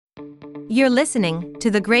You're listening to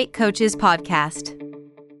the Great Coaches Podcast.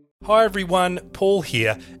 Hi everyone, Paul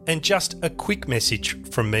here, and just a quick message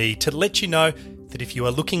from me to let you know that if you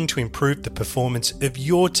are looking to improve the performance of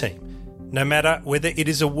your team, no matter whether it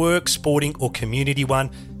is a work, sporting or community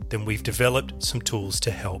one, then we've developed some tools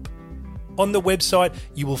to help. On the website,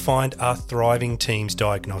 you will find our Thriving Teams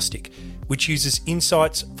Diagnostic, which uses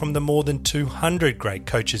insights from the more than 200 great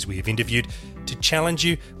coaches we have interviewed to challenge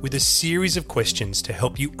you with a series of questions to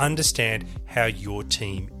help you understand how your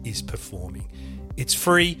team is performing. It's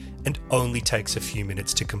free and only takes a few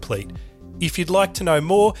minutes to complete. If you'd like to know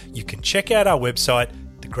more, you can check out our website,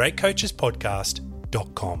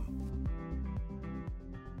 thegreatcoachespodcast.com.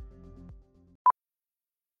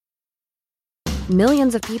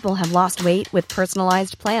 Millions of people have lost weight with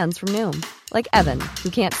personalized plans from Noom. Like Evan, who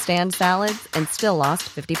can't stand salads and still lost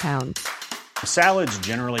 50 pounds. Salads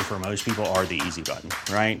generally for most people are the easy button,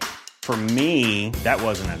 right? For me, that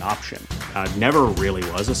wasn't an option. I never really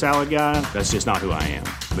was a salad guy. That's just not who I am.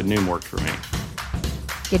 But Noom worked for me.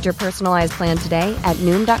 Get your personalized plan today at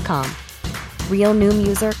Noom.com. Real Noom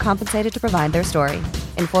user compensated to provide their story.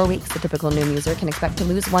 In 4 weeks, the typical Noom user can expect to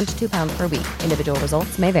lose 1 to 2 pounds per week. Individual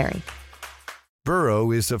results may vary.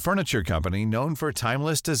 Burrow is a furniture company known for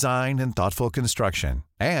timeless design and thoughtful construction,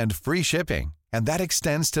 and free shipping, and that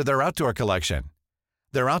extends to their outdoor collection.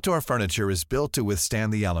 Their outdoor furniture is built to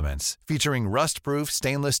withstand the elements, featuring rust-proof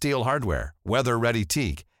stainless steel hardware, weather-ready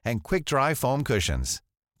teak, and quick-dry foam cushions.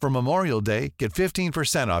 For Memorial Day, get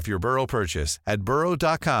 15% off your Burrow purchase at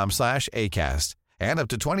burrow.com/acast, and up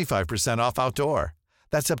to 25% off outdoor.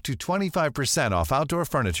 That's up to 25% off outdoor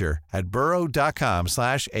furniture at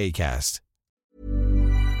burrow.com/acast.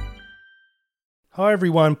 Hi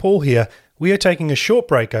everyone, Paul here. We are taking a short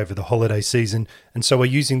break over the holiday season and so are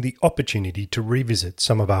using the opportunity to revisit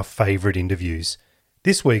some of our favourite interviews.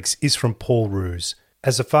 This week's is from Paul Roos.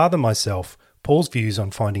 As a father myself, Paul's views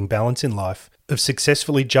on finding balance in life, of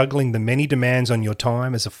successfully juggling the many demands on your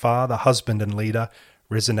time as a father, husband and leader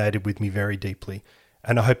resonated with me very deeply,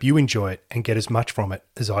 and I hope you enjoy it and get as much from it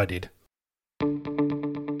as I did.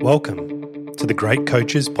 Welcome to the Great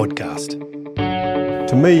Coaches Podcast.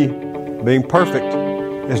 To me, being perfect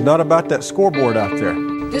is not about that scoreboard out there.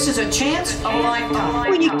 This is a chance of a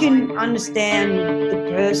lifetime. When you can understand the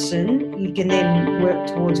person, you can then work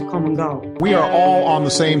towards a common goal. We are all on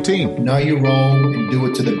the same team. Know your role and do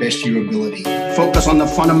it to the best of your ability. Focus on the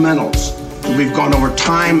fundamentals that we've gone over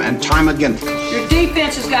time and time again. Your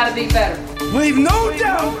defense has got to be better. Leave no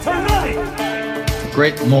doubt tonight.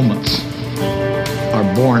 Great moments are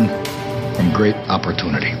born from great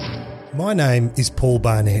opportunity. My name is Paul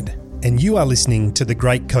Barnett, and you are listening to the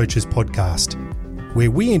Great Coaches Podcast, where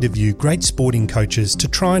we interview great sporting coaches to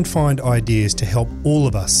try and find ideas to help all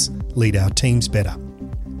of us lead our teams better.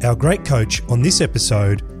 Our great coach on this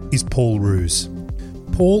episode is Paul Roos.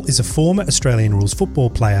 Paul is a former Australian rules football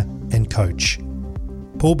player and coach.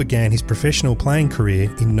 Paul began his professional playing career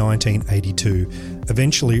in 1982,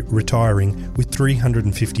 eventually retiring with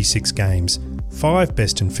 356 games, 5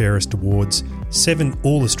 Best and Fairest awards, 7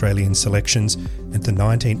 All-Australian selections, and the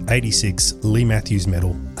 1986 Lee Matthews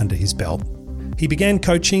Medal under his belt. He began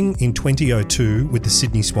coaching in 2002 with the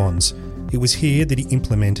Sydney Swans. It was here that he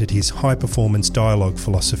implemented his high-performance dialogue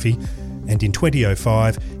philosophy, and in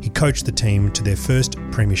 2005 he coached the team to their first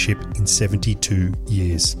premiership in 72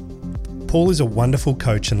 years. Paul is a wonderful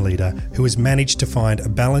coach and leader who has managed to find a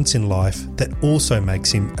balance in life that also makes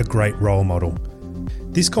him a great role model.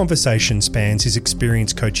 This conversation spans his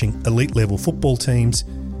experience coaching elite-level football teams,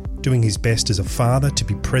 doing his best as a father to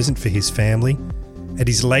be present for his family, and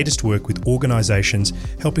his latest work with organisations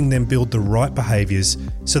helping them build the right behaviours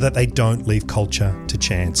so that they don't leave culture to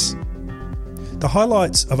chance. The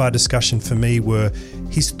highlights of our discussion for me were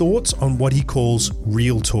his thoughts on what he calls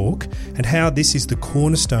real talk and how this is the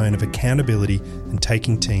cornerstone of accountability and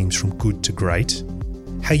taking teams from good to great,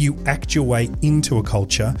 how you act your way into a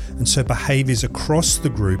culture, and so behaviours across the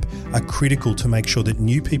group are critical to make sure that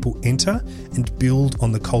new people enter and build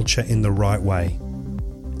on the culture in the right way.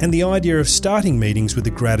 And the idea of starting meetings with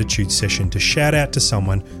a gratitude session to shout out to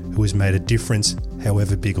someone who has made a difference,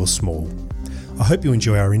 however big or small. I hope you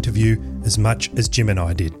enjoy our interview as much as Jim and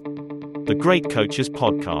I did. The Great Coaches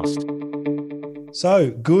Podcast.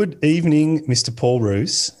 So, good evening, Mr. Paul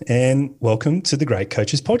Roos, and welcome to the Great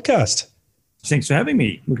Coaches Podcast. Thanks for having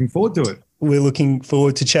me. Looking forward to it. We're looking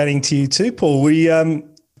forward to chatting to you too, Paul.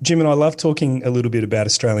 Jim and I love talking a little bit about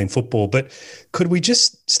Australian football, but could we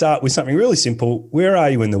just start with something really simple? Where are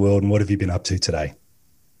you in the world and what have you been up to today?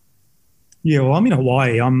 Yeah, well, I'm in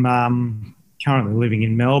Hawaii. I'm currently living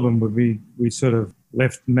in Melbourne. We sort of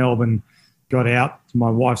left Melbourne got out.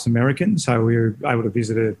 My wife's American, so we were able to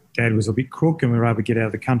visit her. Dad was a bit crook, and we were able to get out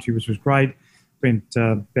of the country, which was great. Spent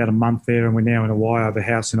about a month there, and we're now in Hawaii. I have a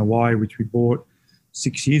house in Hawaii, which we bought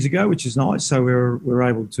 6 years ago, which is nice. So we were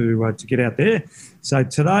able to get out there. So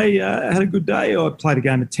today I had a good day. I played a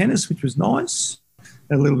game of tennis, which was nice.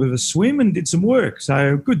 Had a little bit of a swim and did some work.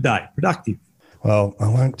 So good day, productive. Well, I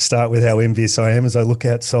won't start with how envious I am as I look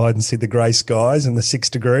outside and see the grey skies and the 6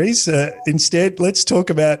 degrees. Instead, let's talk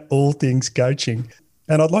about all things coaching.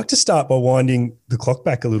 And I'd like to start by winding the clock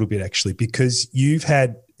back a little bit, actually, because you've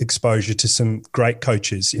had exposure to some great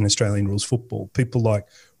coaches in Australian rules football, people like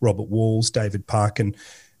Robert Walls, David Parkin,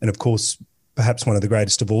 and of course, perhaps one of the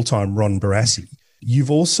greatest of all time, Ron Barassi. You've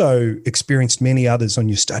also experienced many others on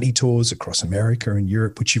your study tours across America and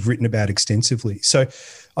Europe, which you've written about extensively. So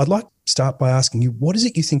I'd like to start by asking you, what is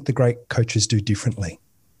it you think the great coaches do differently?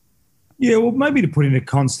 Yeah, well, maybe to put into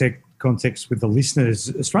context with the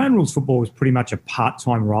listeners, Australian rules football was pretty much a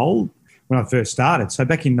part-time role when I first started. So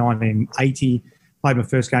back in 1980, played my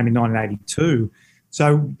first game in 1982.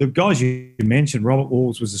 So the guys you mentioned, Robert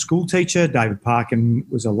Walls was a school teacher, David Parkin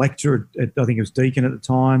was a lecturer, I think he was deacon at the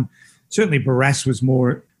time. Certainly Barras was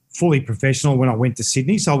more fully professional when I went to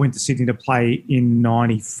Sydney. So I went to Sydney to play in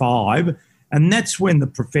 95, and that's when the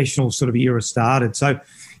professional sort of era started. So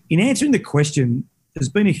in answering the question, there's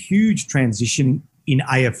been a huge transition in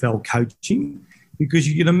AFL coaching, because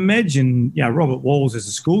you can imagine, Robert Walls as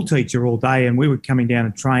a school teacher all day, and we were coming down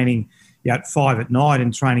and training at 5 at night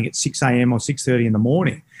and training at 6 a.m. or 6:30 in the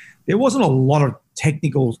morning. There wasn't a lot of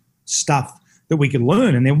technical stuff that we could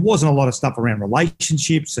learn, and there wasn't a lot of stuff around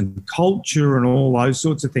relationships and culture and all those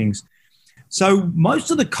sorts of things. So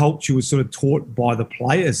most of the culture was sort of taught by the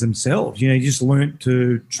players themselves. You just learnt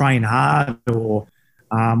to train hard or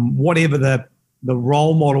whatever the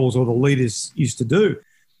role models or the leaders used to do.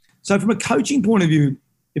 So from a coaching point of view,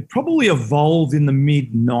 it probably evolved in the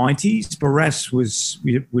mid-90s. Barras was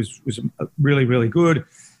really, really good.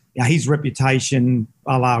 His reputation,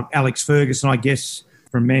 a la Alex Ferguson, I guess,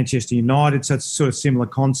 from Manchester United, so it's sort of similar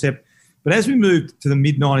concept. But as we moved to the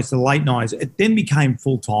mid-90s to the late 90s, it then became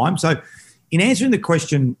full-time. So in answering the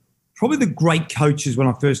question, probably the great coaches when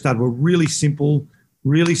I first started were really simple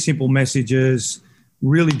messages,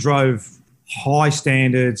 really drove high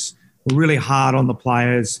standards, were really hard on the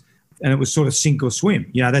players, and it was sort of sink or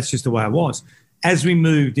swim. That's just the way it was. As we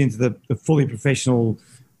moved into the fully professional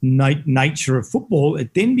nature of football,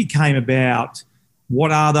 it then became about what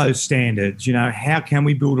are those standards? How can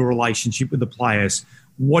we build a relationship with the players?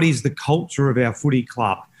 What is the culture of our footy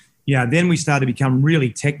club? Then we started to become really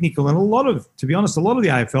technical, and to be honest, a lot of the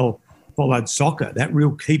AFL followed soccer, that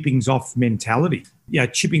real keepings off mentality.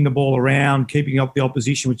 Chipping the ball around, keeping up the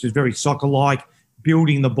opposition, which is very soccer-like,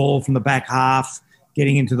 building the ball from the back half,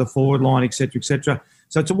 getting into the forward line, et cetera, et cetera.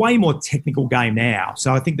 So it's a way more technical game now.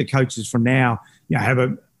 So I think the coaches from now have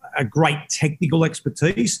a great technical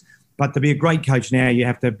expertise, but to be a great coach now, you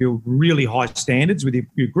have to build really high standards with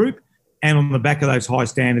your group, and on the back of those high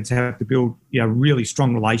standards, have to build really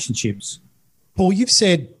strong relationships. Paul, you've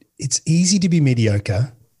said it's easy to be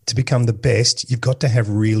mediocre. To become the best, you've got to have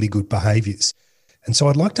really good behaviours. And so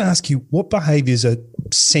I'd like to ask you, what behaviours are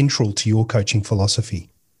central to your coaching philosophy?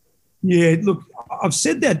 Yeah, look, I've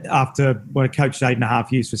said that after when I coached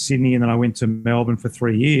 8.5 years for Sydney, and then I went to Melbourne for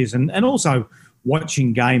 3 years, and also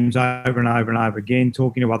watching games over and over and over again,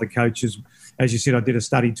 talking to other coaches. As you said, I did a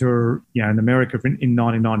study tour in America in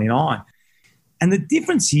 1999. And the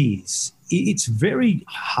difference is it's very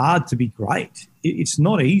hard to be great. It's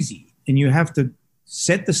not easy, and you have to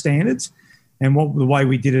set the standards. And the way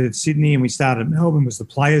we did it at Sydney and we started at Melbourne was the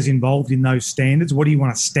players involved in those standards. What do you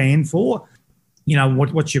want to stand for?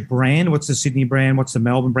 What's your brand? What's the Sydney brand? What's the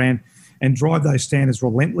Melbourne brand? And drive those standards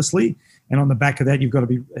relentlessly. And on the back of that, you've got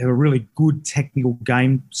to have a really good technical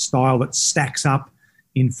game style that stacks up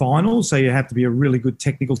in finals. So you have to be a really good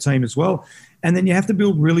technical team as well. And then you have to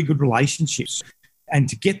build really good relationships. And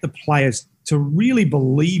to get the players to really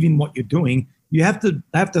believe in what you're doing, you have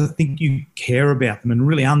to think you care about them and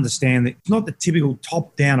really understand that it's not the typical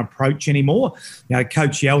top-down approach anymore.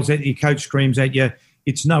 Coach yells at you, coach screams at you.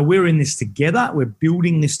 It's no, we're in this together. We're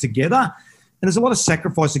building this together. And there's a lot of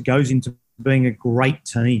sacrifice that goes into being a great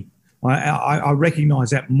team. I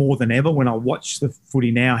recognise that more than ever when I watch the footy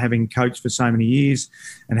now, having coached for so many years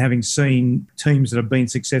and having seen teams that have been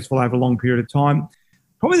successful over a long period of time.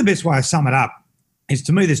 Probably the best way to sum it up is,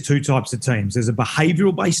 to me, there's two types of teams. There's a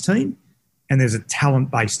behavioural-based team and there's a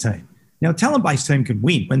talent-based team. Now, a talent-based team can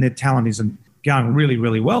win when their talent isn't going really,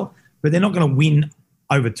 really well, but they're not going to win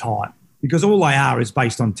over time because all they are is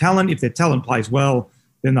based on talent. If their talent plays well,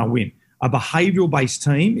 then they'll win. A behavioural-based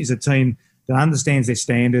team is a team that understands their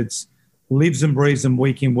standards, lives and breathes them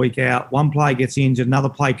week in, week out. One player gets injured, another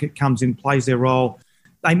player comes in, plays their role.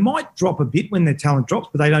 They might drop a bit when their talent drops,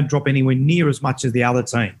 but they don't drop anywhere near as much as the other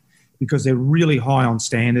team because they're really high on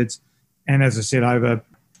standards. And as I said, over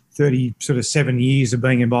 37 years of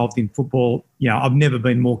being involved in football, I've never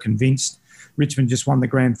been more convinced. Richmond just won the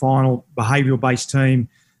grand final, behavioural-based team.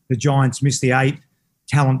 The Giants missed the 8,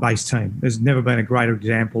 talent-based team. There's never been a greater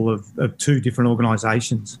example of two different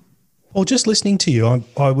organisations. Well, just listening to you,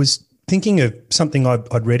 I was thinking of something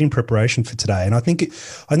I'd read in preparation for today, and I think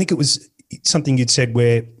it was something you'd said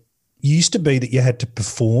where it used to be that you had to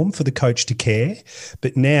perform for the coach to care,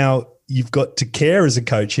 but now you've got to care as a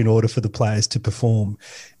coach in order for the players to perform.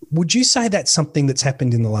 Would you say that's something that's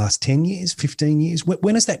happened in the last 10 years, 15 years?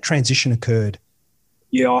 When has that transition occurred?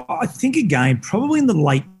 Yeah, I think, again, probably in the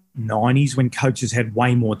late 90s when coaches had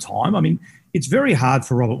way more time. I mean, it's very hard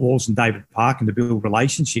for Robert Walls and David Parkin to build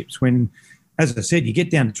relationships when, as I said, you get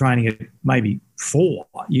down to training at maybe 4.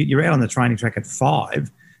 You're out on the training track at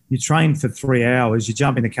 5. You train for 3 hours. You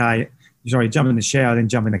jump in the shower, then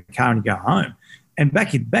jump in the car and you go home. And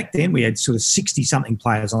back then we had sort of 60-something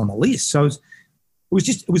players on the list. So it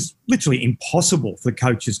was literally impossible for the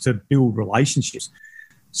coaches to build relationships.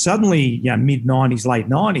 Suddenly, mid-90s, late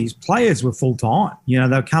 90s, players were full-time. They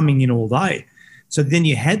were coming in all day. So then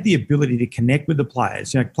you had the ability to connect with the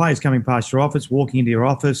players. Players coming past your office, walking into your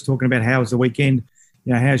office, talking about how was the weekend,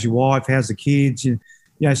 how's your wife, how's the kids.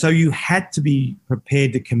 So you had to be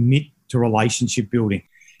prepared to commit to relationship building.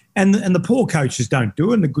 And the poor coaches don't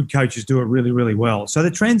do it, and the good coaches do it really, really well. So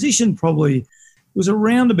the transition probably was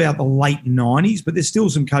around about the late 90s, but there's still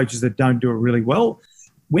some coaches that don't do it really well.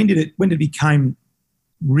 When did it become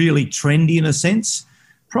really trendy in a sense?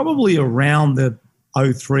 Probably around the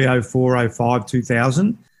 03, 04, 05,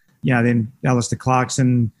 2000. Then Alistair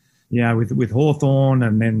Clarkson, with Hawthorn,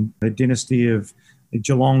 and then the dynasty of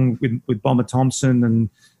Geelong with Bomber Thompson and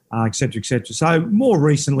et cetera, et cetera. So more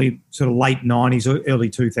recently, sort of late 90s or early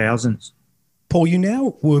 2000s. Paul, you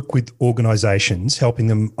now work with organisations, helping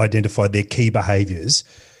them identify their key behaviours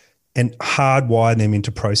and hardwire them into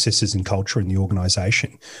processes and culture in the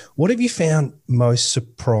organisation. What have you found most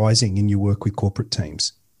surprising in your work with corporate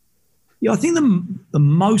teams? Yeah, I think the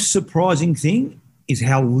most surprising thing is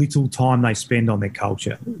how little time they spend on their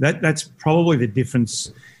culture. That's probably the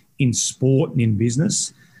difference in sport and in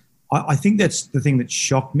business. I think that's the thing that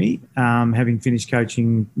shocked me, having finished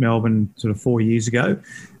coaching Melbourne sort of 4 years ago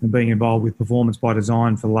and being involved with Performance by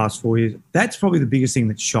Design for the last 4 years. That's probably the biggest thing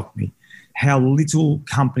that shocked me, how little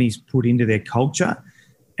companies put into their culture.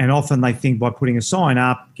 And often they think by putting a sign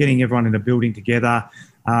up, getting everyone in a building together,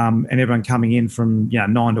 and everyone coming in from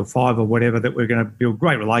 9 to 5 or whatever, that we're going to build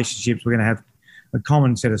great relationships, we're going to have a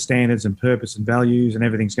common set of standards and purpose and values, and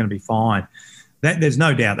everything's going to be fine. There's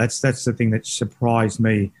no doubt that's the thing that surprised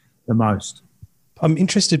me the most. I'm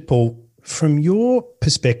interested, Paul, from your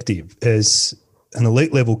perspective as an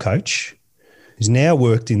elite level coach who's now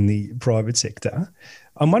worked in the private sector,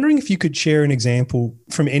 I'm wondering if you could share an example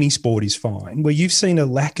from any sport is fine, where you've seen a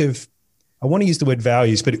lack of, I want to use the word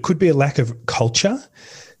values, but it could be a lack of culture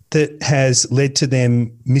that has led to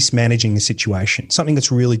them mismanaging a situation, something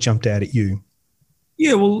that's really jumped out at you.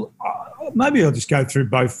 Yeah, well, maybe I'll just go through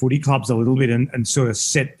both footy clubs a little bit and sort of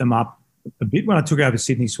set them up a bit. When I took over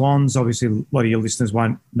Sydney Swans, obviously a lot of your listeners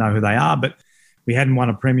won't know who they are, but we hadn't won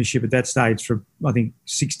a premiership at that stage for, I think,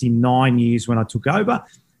 69 years when I took over.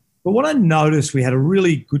 But what I noticed, we had a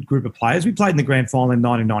really good group of players. We played in the grand final in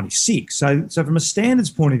 1996. So from a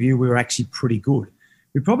standards point of view, we were actually pretty good.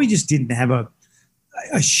 We probably just didn't have a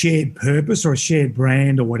shared purpose or a shared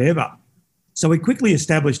brand or whatever. So we quickly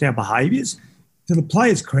established our behaviours. To the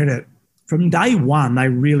players' credit, from day one, they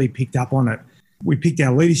really picked up on it. We picked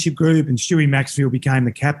our leadership group and Stewie Maxfield became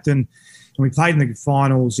the captain. And we played in the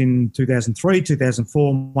finals in 2003,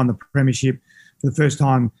 2004, won the premiership for the first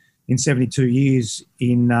time in 72 years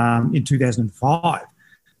in 2005.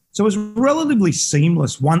 So it was relatively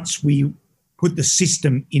seamless once we put the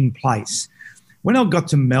system in place. When I got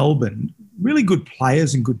to Melbourne, really good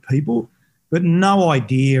players and good people, but no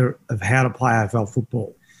idea of how to play AFL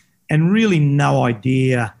football and really no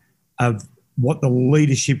idea of what the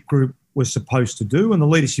leadership group was supposed to do. And the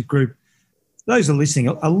leadership group, those are listening,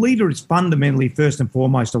 a leader is fundamentally, first and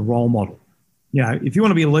foremost, a role model. If you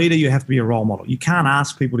want to be a leader, you have to be a role model. You can't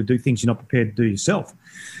ask people to do things you're not prepared to do yourself.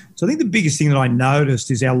 So I think the biggest thing that I noticed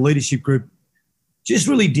is our leadership group just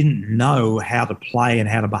really didn't know how to play and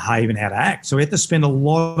how to behave and how to act. So we had to spend a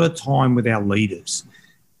lot of time with our leaders.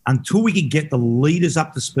 Until we could get the leaders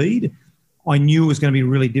up to speed, I knew it was going to be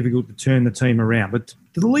really difficult to turn the team around. But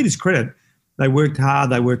to the leaders' credit, They worked hard.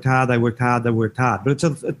 But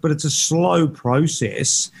it's a slow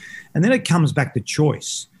process. And then it comes back to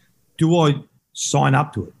choice. Do I sign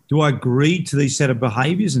up to it? Do I agree to these set of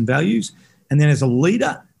behaviours and values? And then as a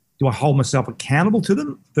leader, do I hold myself accountable to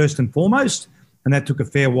them first and foremost? And that took a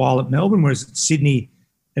fair while at Melbourne, whereas at Sydney,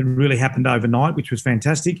 it really happened overnight, which was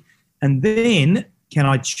fantastic. And then can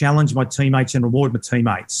I challenge my teammates and reward my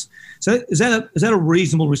teammates? So is that a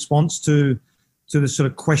reasonable response to the sort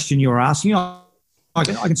of question you're asking? I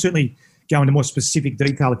can certainly go into more specific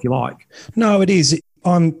detail if you like. No, it is.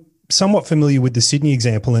 I'm somewhat familiar with the Sydney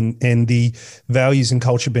example and the values and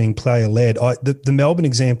culture being player-led. The Melbourne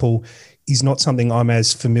example is not something I'm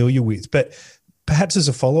as familiar with. But perhaps as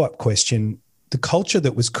a follow-up question, the culture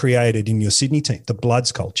that was created in your Sydney team, the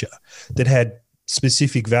Bloods culture, that had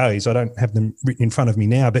specific values, I don't have them written in front of me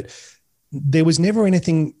now, but there was never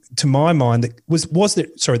anything, to my mind, that was there,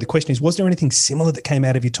 sorry, the question is, was there anything similar that came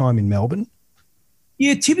out of your time in Melbourne?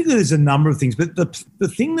 Yeah, typically there's a number of things, but the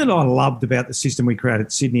thing that I loved about the system we created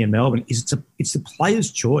at Sydney and Melbourne is it's the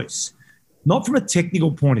player's choice, not from a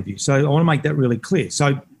technical point of view. So I want to make that really clear.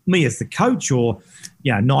 So me as the coach or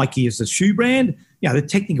Nike as the shoe brand, the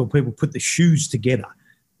technical people put the shoes together.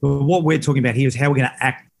 But what we're talking about here is how we're going to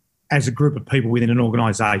act as a group of people within an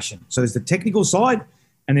organisation. So there's the technical side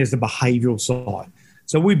and there's the behavioural side.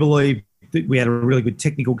 So we believe that we had a really good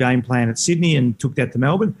technical game plan at Sydney and took that to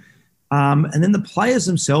Melbourne. And then the players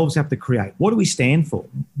themselves have to create. What do we stand for?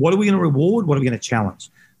 What are we going to reward? What are we going to challenge?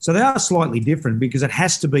 So they are slightly different because it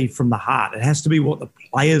has to be from the heart. It has to be what the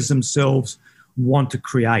players themselves want to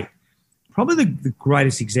create. Probably the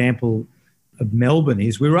greatest example of Melbourne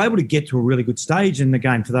is we were able to get to a really good stage. And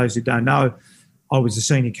again, for those who don't know, I was a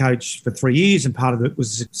senior coach for 3 years and part of it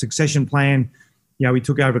was a succession plan. We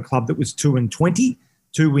took over a club that was 2-20,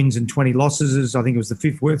 2 wins and 20 losses. I think it was the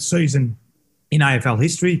 5th worst season in AFL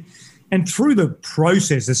history. And through the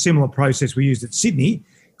process, a similar process we used at Sydney,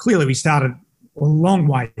 clearly we started a long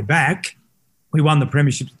way back. We won the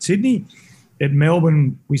premiership at Sydney. At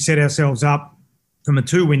Melbourne, we set ourselves up from a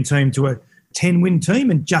 2-win team to a 10-win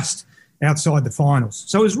team and just outside the finals.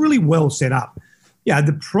 So it was really well set up.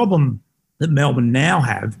 The problem that Melbourne now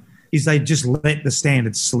have is they just let the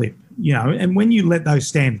standards slip, and when you let those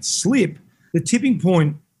standards slip, the tipping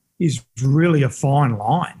point is really a fine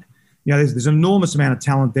line. There's an enormous amount of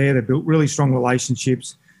talent there. They've built really strong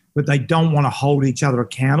relationships, but they don't want to hold each other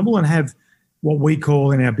accountable and have what we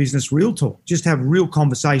call in our business real talk. Just have real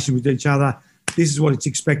conversation with each other. This is what it's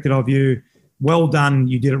expected of you. Well done.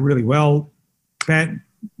 You did it really well. Pat,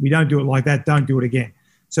 we don't do it like that. Don't do it again.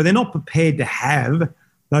 So they're not prepared to have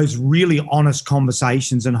those really honest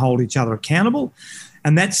conversations and hold each other accountable.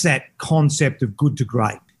 And that's that concept of good to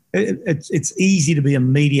great. It's easy to be a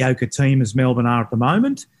mediocre team as Melbourne are at the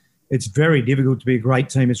moment. It's very difficult to be a great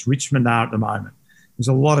team as Richmond are at the moment. There's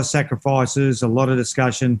a lot of sacrifices, a lot of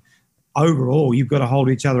discussion. Overall, you've got to hold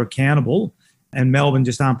each other accountable, and Melbourne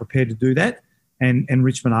just aren't prepared to do that, and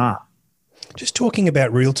Richmond are. Just talking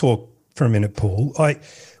about real talk for a minute, Paul, I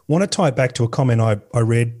want to tie it back to a comment I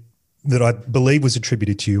read that I believe was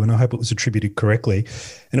attributed to you, and I hope it was attributed correctly.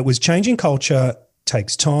 And it was changing culture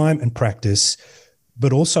takes time and practice,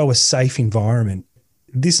 but also a safe environment.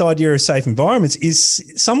 This idea of safe environments is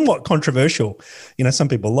somewhat controversial. Some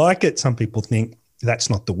people like it. Some people think that's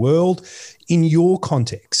not the world. In your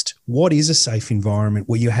context, what is a safe environment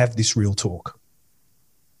where you have this real talk?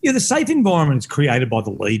 The safe environment is created by the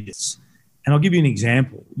leaders. And I'll give you an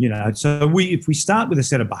example. So if we start with a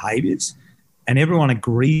set of behaviours and everyone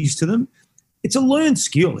agrees to them, it's a learned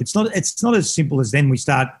skill. It's not as simple as then we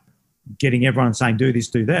start getting everyone saying, do this,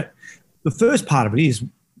 do that. The first part of it is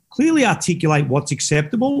clearly articulate what's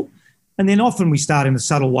acceptable, and then often we start in a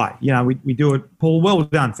subtle way. We do it, Paul, well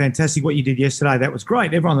done, fantastic what you did yesterday, that was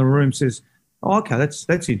great. Everyone in the room says, oh, okay, that's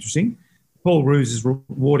interesting. Paul Roos is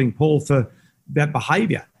rewarding Paul for that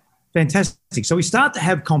behaviour. Fantastic. So we start to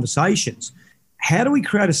have conversations. How do we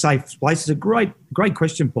create a safe place? It's a great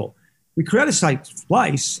question, Paul. We create a safe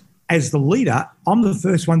place. As the leader, I'm the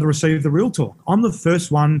first one to receive the real talk. I'm the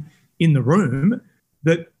first one in the room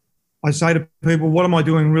that I say to people, what am I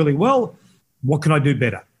doing really well? What can I do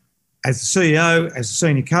better? As the CEO, as a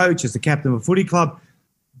senior coach, as the captain of a footy club,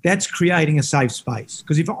 that's creating a safe space.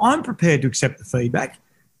 Because if I'm prepared to accept the feedback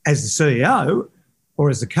as the CEO or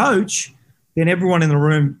as the coach, then everyone in the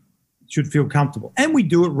room should feel comfortable. And we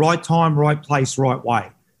do it right time, right place, right way.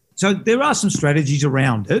 So there are some strategies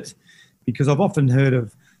around it, because I've often heard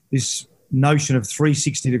of this notion of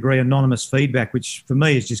 360-degree anonymous feedback, which for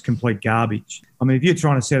me is just complete garbage. I mean, if you're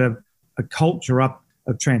trying to set a culture up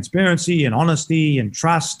of transparency and honesty and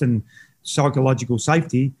trust and psychological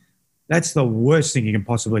safety, That's the worst thing you can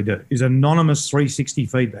possibly do, is anonymous 360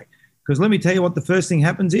 feedback. Because let me tell you what the first thing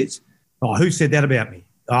happens is, oh, who said that about me?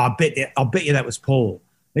 Oh, I'll bet you that was Paul.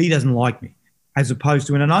 He doesn't like me. As opposed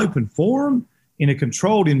to in an open forum, in a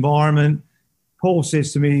controlled environment, Paul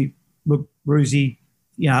says to me, look, Roosy,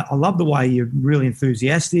 I love the way you're really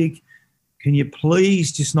enthusiastic. Can you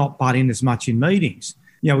please just not butt in as much in meetings?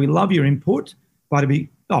 We love your input, but it'd be,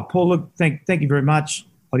 oh, Paul, look, thank you very much.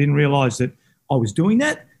 I didn't realise that I was doing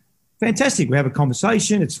that. Fantastic. We have a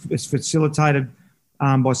conversation. It's facilitated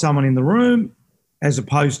by someone in the room, as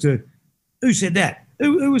opposed to, who said that?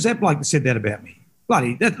 Who was that bloke that said that about me?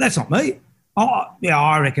 Bloody, that's not me. Oh, yeah,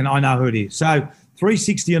 I reckon I know who it is. So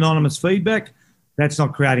 360 anonymous feedback, that's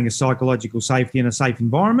not creating a psychological safety and a safe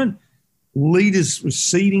environment. Leaders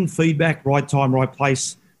receiving feedback, right time, right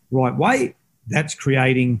place, right way, that's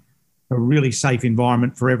creating a really safe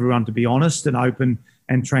environment for everyone to be honest and open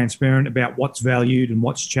and transparent about what's valued and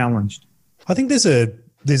what's challenged. I think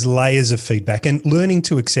there's layers of feedback, and learning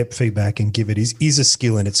to accept feedback and give it is a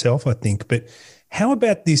skill in itself, I think. But how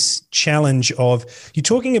about this challenge of, you're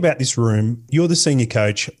talking about this room, you're the senior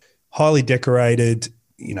coach, highly decorated,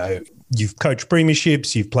 you've coached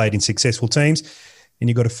premierships, you've played in successful teams, and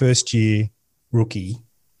you've got a first-year rookie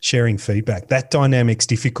sharing feedback. That dynamic's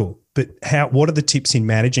difficult. But what are the tips in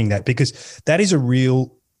managing that? Because that is a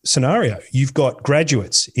real scenario. You've got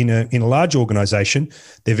graduates in a large organisation.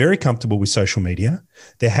 They're very comfortable with social media.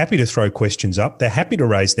 They're happy to throw questions up. They're happy to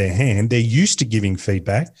raise their hand. They're used to giving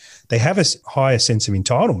feedback. They have a higher sense of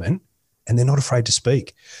entitlement, and they're not afraid to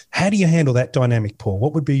speak. How do you handle that dynamic, Paul?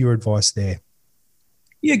 What would be your advice there?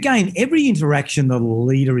 Yeah, again, every interaction the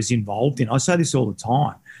leader is involved in, I say this all the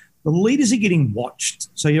time, the leaders are getting watched.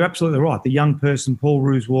 So you're absolutely right. The young person, Paul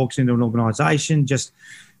Roos, walks into an organisation, just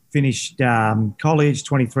finished college,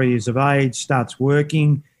 23 years of age, starts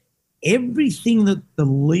working. Everything that the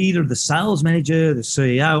leader, the sales manager, the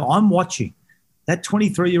CEO, I'm watching. That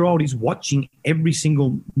 23-year-old is watching every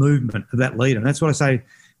single movement of that leader. And that's what I say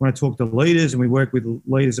when I talk to leaders and we work with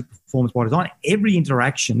leaders at Performance by Design. Every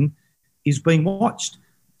interaction is being watched.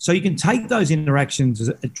 So you can take those interactions as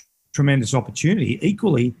a tremendous opportunity.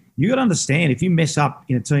 Equally, you got to understand, if you mess up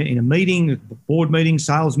in a meeting, a board meeting,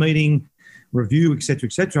 sales meeting, review, et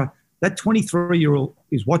cetera, that 23-year-old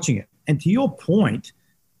is watching it. And to your point,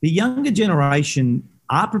 the younger generation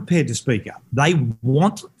are prepared to speak up. They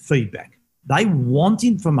want feedback. They want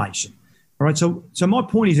information. All right. So my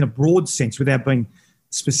point is, in a broad sense, without being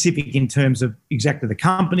specific in terms of exactly the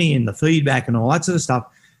company and the feedback and all that sort of stuff,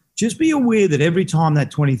 just be aware that every time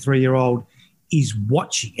that 23-year-old is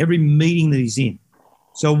watching, every meeting that he's in.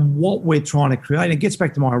 So what we're trying to create, and it gets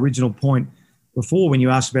back to my original point before when you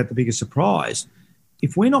asked about the biggest surprise,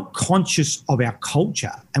 if we're not conscious of our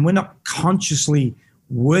culture and we're not consciously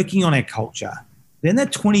working on our culture, then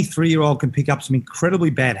that 23-year-old can pick up some incredibly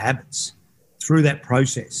bad habits through that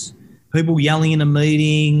process. People yelling in a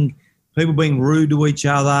meeting, people being rude to each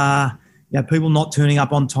other, people not turning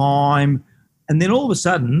up on time. And then all of a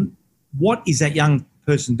sudden, what is that young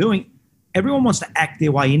person doing? Everyone wants to act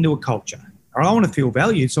their way into a culture. Or I want to feel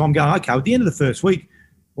valued. So I'm going, okay, at the end of the first week,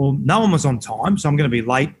 well, no one was on time, so I'm going to be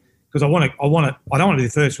late because I don't want to be the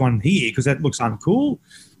first one here because that looks uncool.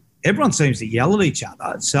 Everyone seems to yell at each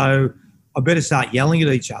other, so I better start yelling at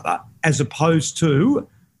each other, as opposed to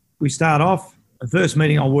we start off, the first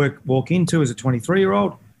meeting I walk into as a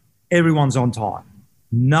 23-year-old, everyone's on time.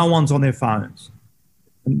 No one's on their phones.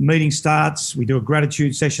 The meeting starts, we do a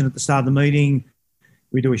gratitude session at the start of the meeting,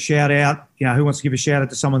 we do a shout out, who wants to give a shout out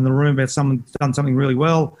to someone in the room about someone who's done something really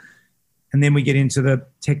well, and then we get into the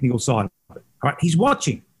technical side of it. All right, he's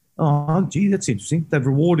watching. Oh, gee, that's interesting.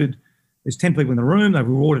 There's 10 people in the room. They've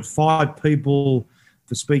rewarded 5 people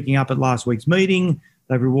for speaking up at last week's meeting.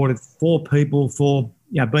 They've rewarded 4 people for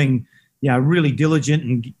being really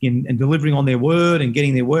diligent and delivering on their word and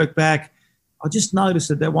getting their work back. I just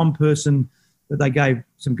noticed that one person that they gave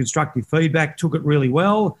some constructive feedback took it really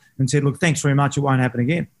well and said, look, thanks very much. It won't happen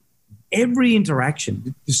again. Every interaction,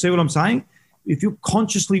 do you see what I'm saying? If you're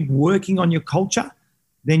consciously working on your culture,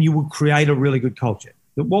 then you will create a really good culture.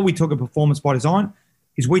 What we talk about Performance by Design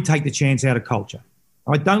is we take the chance out of culture.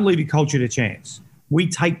 All right? Don't leave your culture to chance. We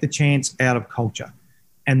take the chance out of culture.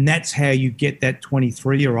 And that's how you get that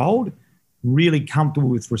 23-year-old really comfortable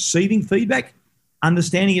with receiving feedback,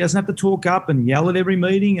 understanding he doesn't have to talk up and yell at every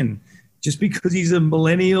meeting, and just because he's a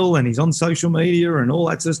millennial and he's on social media and all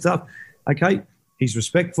that sort of stuff, okay, he's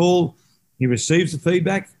respectful. He receives the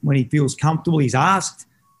feedback. When he feels comfortable, he's asked,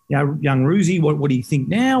 young Roosy, what do you think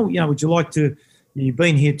now? Would you like to, you've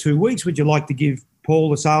been here 2 weeks, would you like to give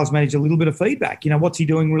Paul, the sales manager, a little bit of feedback? What's he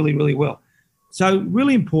doing really, really well? So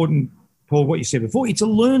really important Paul, what you said before, it's a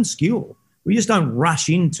learned skill. We just don't rush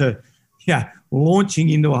into launching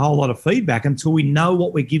into a whole lot of feedback until we know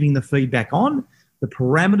what we're giving the feedback on, the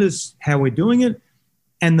parameters, how we're doing it,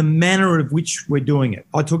 and the manner of which we're doing it.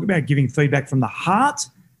 I talk about giving feedback from the heart,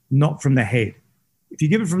 not from the head. If you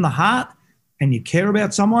give it from the heart and you care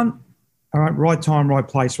about someone, all right, right time, right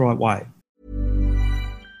place, right way.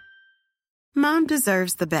 Mom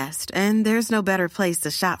deserves the best, and there's no better place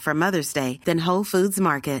to shop for Mother's Day than Whole Foods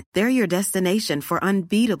Market. They're your destination for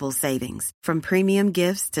unbeatable savings, from premium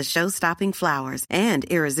gifts to show-stopping flowers and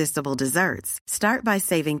irresistible desserts. Start by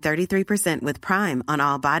saving 33% with Prime on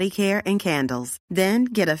all body care and candles. Then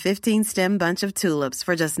get a 15-stem bunch of tulips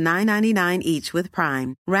for just $9.99 each with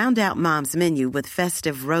Prime. Round out Mom's menu with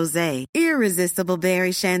festive rosé, irresistible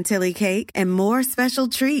berry chantilly cake, and more special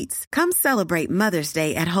treats. Come celebrate Mother's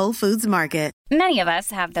Day at Whole Foods Market. Many of us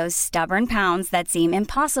have those stubborn pounds that seem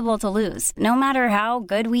impossible to lose, no matter how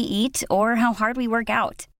good we eat or how hard we work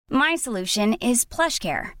out. My solution is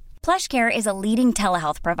PlushCare. PlushCare is a leading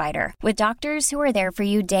telehealth provider with doctors who are there for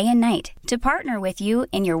you day and night to partner with you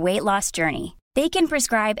in your weight loss journey. They can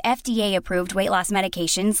prescribe FDA-approved weight loss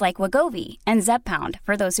medications like Wegovy and Zepbound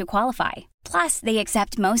for those who qualify. Plus, they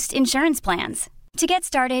accept most insurance plans. To get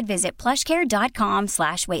started, visit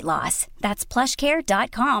plushcare.com/weightloss. That's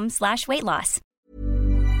plushcare.com/weightloss.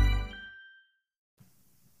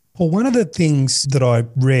 Well, one of the things that I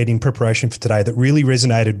read in preparation for today that really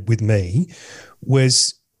resonated with me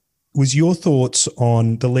was your thoughts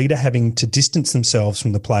on the leader having to distance themselves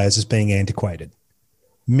from the players as being antiquated.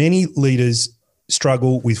 Many leaders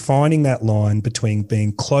struggle with finding that line between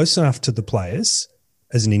being close enough to the players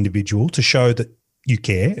as an individual to show that you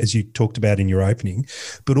care, as you talked about in your opening,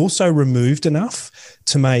 but also removed enough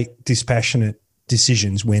to make dispassionate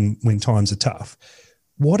decisions when times are tough.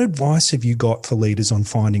 What advice have you got for leaders on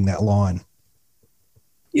finding that line?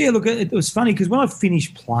 Yeah, look, it was funny because when I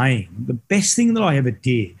finished playing, the best thing that I ever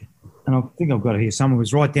did, and I think I've got it here somewhere,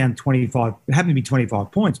 was write down 25, it happened to be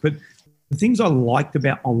 25 points, but the things I liked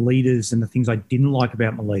about my leaders and the things I didn't like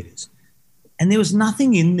about my leaders. And there was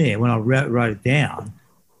nothing in there when I wrote it down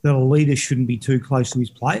that a leader shouldn't be too close to his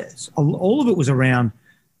players. All of it was around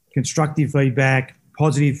constructive feedback,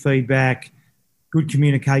 positive feedback, good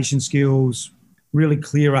communication skills, really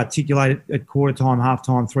clear, articulate at quarter time, half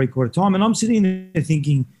time, three-quarter time. And I'm sitting there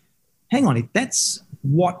thinking, hang on, if that's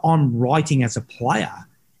what I'm writing as a player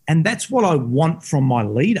and that's what I want from my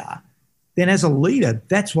leader, then as a leader,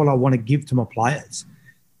 that's what I want to give to my players.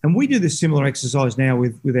 And we do this similar exercise now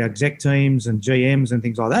with our exec teams and GMs and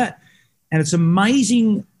things like that. And it's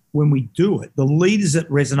amazing when we do it, the leaders that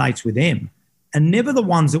resonates with them and never the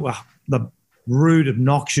ones that were the rude,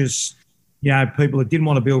 obnoxious, people that didn't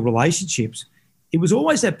want to build relationships. It was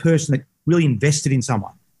always that person that really invested in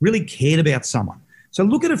someone, really cared about someone. So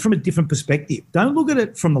look at it from a different perspective. Don't look at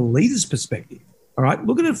it from the leader's perspective, all right?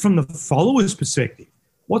 Look at it from the follower's perspective.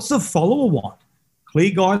 What's the follower want?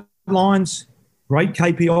 Clear guidelines, great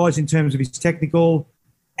KPIs in terms of his technical,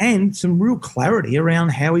 and some real clarity around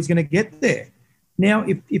how he's going to get there. Now,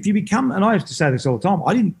 if you become, and I have to say this all the time,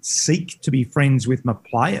 I didn't seek to be friends with my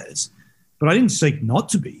players, but I didn't seek not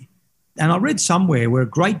to be. And I read somewhere where a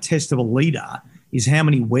great test of a leader is how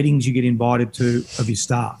many weddings you get invited to of your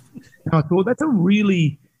staff. And I thought it's a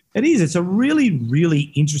really,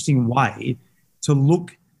 really interesting way to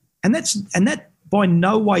look. And that by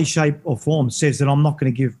no way, shape or form says that I'm not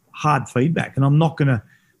going to give hard feedback and I'm not going to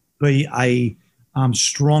be a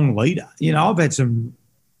strong leader. I've had some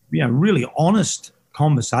really honest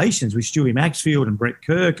conversations with Stewie Maxfield and Brett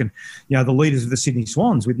Kirk and, the leaders of the Sydney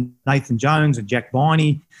Swans, with Nathan Jones and Jack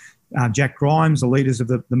Viney, Jack Grimes, the leaders of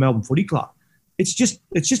the Melbourne Footy Club. It's just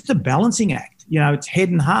a balancing act. It's head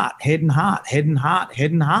and heart, head and heart, head and heart,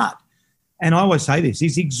 head and heart. And I always say this,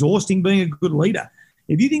 it's exhausting being a good leader.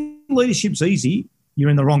 If you think leadership's easy, you're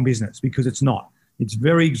in the wrong business, because it's not. It's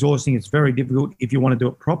very exhausting. It's very difficult if you want to do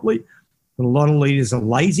it properly. But a lot of leaders are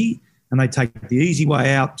lazy and they take the easy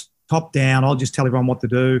way out, top down. I'll just tell everyone what to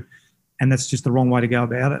do. And that's just the wrong way to go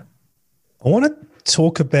about it. I want to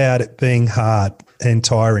talk about it being hard and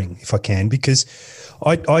tiring, if I can, because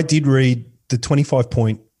I did read the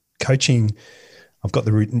 25-point coaching. I've got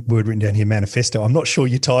the word written down here, manifesto. I'm not sure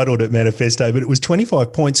you titled it manifesto, but it was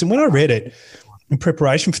 25 points. And when I read it in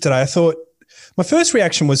preparation for today, I thought, my first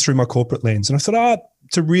reaction was through my corporate lens. And I thought,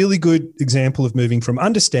 it's a really good example of moving from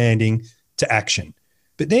understanding to action.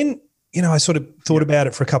 But then, I sort of thought about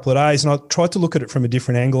it for a couple of days and I tried to look at it from a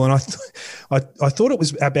different angle. And I thought it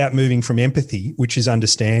was about moving from empathy, which is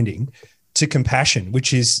understanding, to compassion,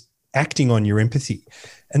 which is acting on your empathy.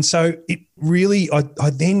 And so it really, I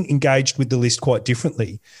then engaged with the list quite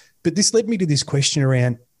differently. But this led me to this question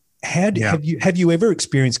around, Have you ever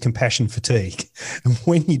experienced compassion fatigue? And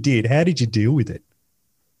when you did, how did you deal with it?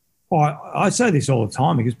 I say this all the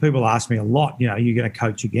time because people ask me a lot, are you going to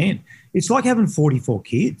coach again? It's like having 44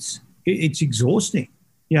 kids. It's exhausting.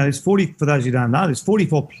 There's 40, for those who don't know, there's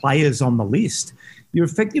 44 players on the list. You've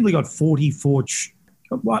effectively got 44,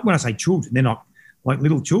 when I say children, they're not like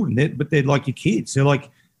little children, but they're like your kids. They're like,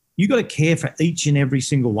 you got to care for each and every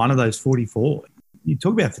single one of those 44. You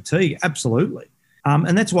talk about fatigue, absolutely.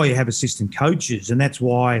 And that's why you have assistant coaches, and that's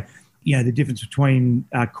why the difference between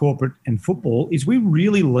corporate and football is we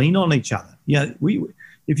really lean on each other.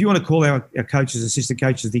 If you want to call our coaches, assistant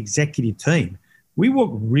coaches, the executive team, we work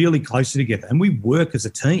really closely together and we work as a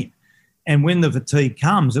team. And when the fatigue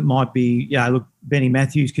comes, it might be, look, Benny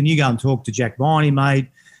Matthews, can you go and talk to Jack Viney, mate?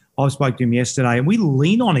 I spoke to him yesterday, and we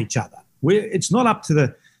lean on each other. It's not up to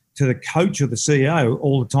the coach or the CEO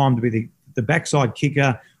all the time to be the backside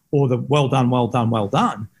kicker or the well done, well done, well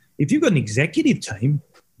done. If you've got an executive team,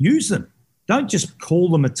 use them. Don't just call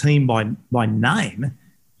them a team by name.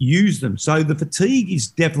 Use them. So the fatigue is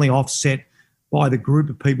definitely offset by the group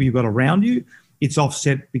of people you've got around you. It's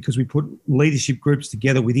offset because we put leadership groups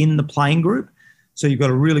together within the playing group. So you've got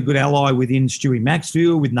a really good ally within Stewie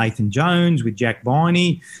Maxfield, with Nathan Jones, with Jack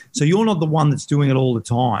Viney. So you're not the one that's doing it all the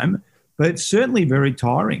time, but it's certainly very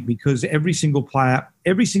tiring because every single player,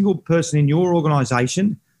 every single person in your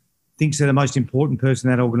organisation thinks they're the most important person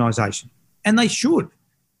in that organisation. And they should,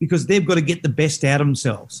 because they've got to get the best out of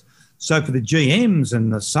themselves. So for the GMs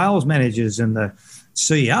and the sales managers and the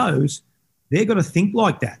CEOs, they've got to think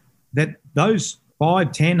like that those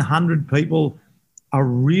 5, 10, 100 people are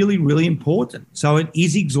really, really important. So it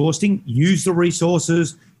is exhausting. Use the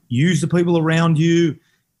resources, use the people around you.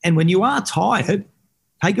 And when you are tired,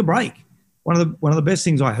 take a break. One of the best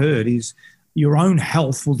things I heard is your own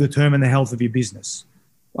health will determine the health of your business.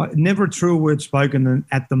 Never a truer word spoken than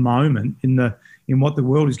at the moment in what the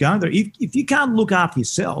world is going through. If you can't look after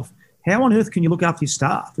yourself, how on earth can you look after your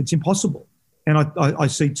staff? It's impossible. And I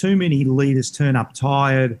see too many leaders turn up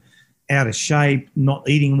tired, out of shape, not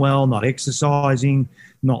eating well, not exercising,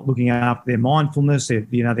 not looking after their mindfulness, their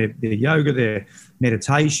yoga, their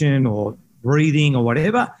meditation or breathing or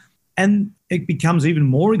whatever. And it becomes even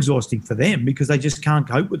more exhausting for them because they just can't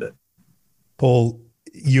cope with it. Paul,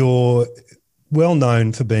 you're well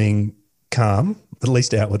known for being calm, at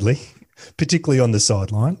least outwardly, particularly on the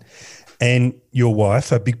sideline. And your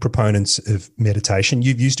wife are big proponents of meditation.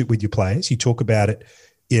 You've used it with your players. You talk about it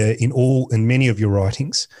in many of your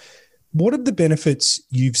writings. What are the benefits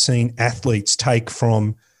you've seen athletes take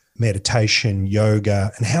from meditation,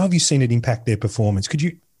 yoga, and how have you seen it impact their performance? Could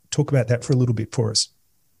you talk about that for a little bit for us?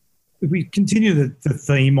 If we continue the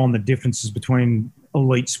theme on the differences between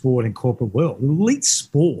elite sport and corporate world, elite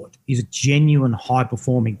sport is a genuine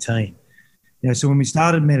high-performing team. So when we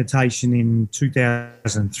started meditation in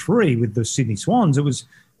 2003 with the Sydney Swans, it was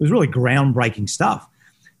really groundbreaking stuff.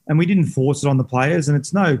 And we didn't force it on the players, and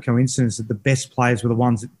it's no coincidence that the best players were the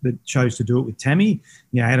ones that chose to do it with Tammy,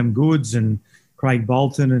 Adam Goods and Craig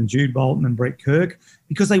Bolton and Jude Bolton and Brett Kirk,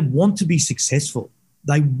 because they want to be successful.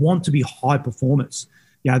 They want to be high performers.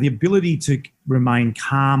 The ability to remain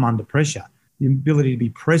calm under pressure, the ability to be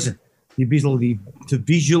present, the ability to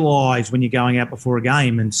visualise when you're going out before a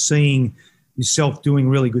game and seeing yourself doing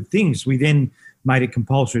really good things. We then made it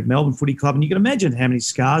compulsory at Melbourne Footy Club, and you can imagine how many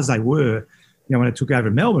scars they were when I took over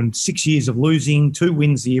Melbourne. 6 years of losing, 2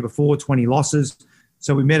 wins the year before, 20 losses.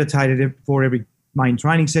 So we meditated before every main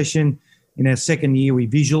training session. In our second year, we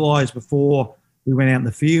visualised before we went out in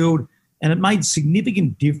the field, and it made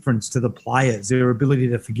significant difference to the players, their ability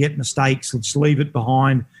to forget mistakes, just leave it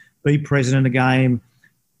behind, be present in a game,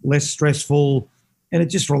 less stressful, and it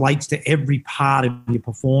just relates to every part of your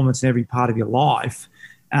performance and every part of your life.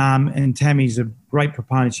 And Tammy's a great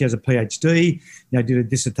proponent. She has a PhD, did a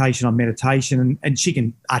dissertation on meditation, and she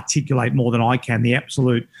can articulate more than I can the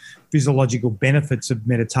absolute physiological benefits of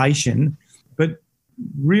meditation. But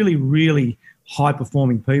really, really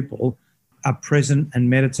high-performing people are present and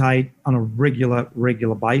meditate on a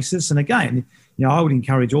regular basis. And again, I would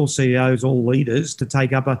encourage all CEOs, all leaders to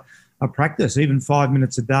take up a practice, even 5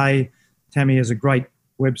 minutes a day. Tammy has a great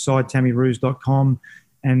website, tammyroos.com,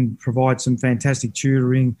 and provide some fantastic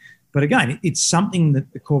tutoring. But again, it's something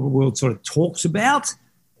that the corporate world sort of talks about.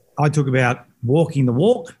 I talk about walking the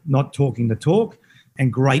walk, not talking the talk,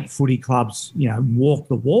 and great footy clubs, walk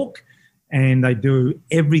the walk, and they do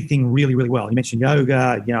everything really, really well. You mentioned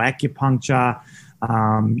yoga, acupuncture,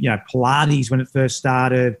 Pilates when it first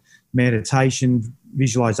started, meditation,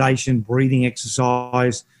 visualization, breathing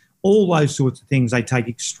exercise, all those sorts of things they take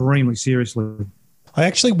extremely seriously. I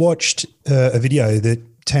actually watched a video that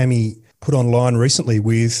Tammy put online recently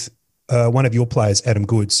with one of your players, Adam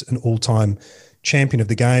Goodes, an all-time champion of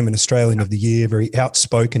the game and Australian of the Year, very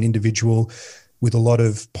outspoken individual with a lot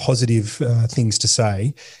of positive things to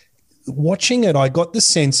say. Watching it, I got the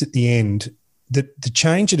sense at the end that the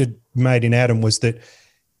change it had made in Adam was that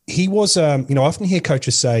he was, I often hear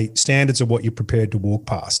coaches say standards are what you're prepared to walk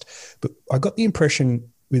past. But I got the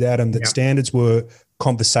impression with Adam that standards were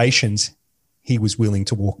conversations he was willing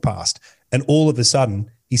to walk past. And all of a sudden,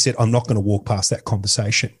 he said, I'm not going to walk past that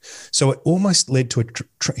conversation. So it almost led to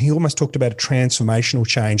he almost talked about a transformational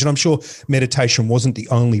change. And I'm sure meditation wasn't the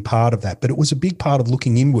only part of that, but it was a big part of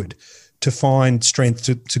looking inward to find strength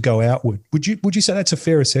to go outward. Would you say that's a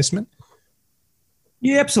fair assessment?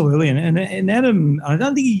 Yeah, absolutely. And Adam, I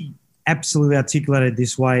don't think he absolutely articulated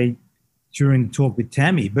this way during the talk with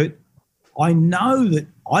Tammy, but I know that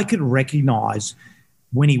I could recognise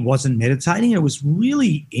when he wasn't meditating. It was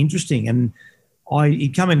really interesting. And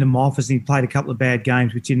he'd come into my office and he'd played a couple of bad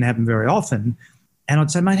games, which didn't happen very often. And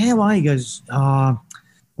I'd say, mate, how are you? He goes, I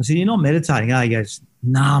said, you're not meditating, are you? He goes,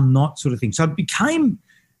 no, I'm not, sort of thing. So it became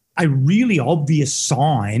a really obvious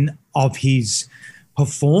sign of his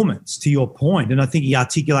performance, to your point. And I think he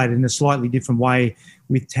articulated in a slightly different way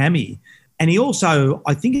with Tammy. And he also,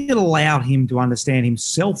 I think it allowed him to understand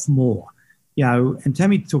himself more. And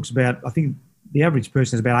Tammy talks about, I think the average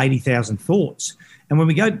person has about 80,000 thoughts. And when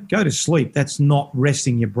we go to sleep, that's not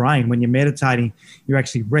resting your brain. When you're meditating, you're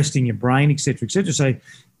actually resting your brain, et cetera, et cetera. So,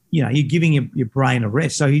 you're giving your brain a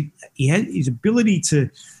rest. So he had his ability to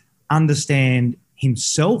understand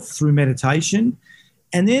himself through meditation,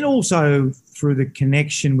 and then also through the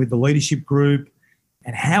connection with the leadership group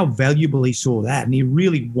and how valuable he saw that. And he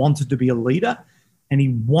really wanted to be a leader, and he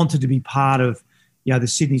wanted to be part of, the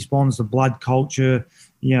Sydney Swans, the blood culture,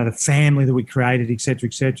 the family that we created, et cetera,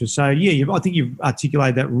 et cetera. So, I think you've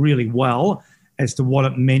articulated that really well as to what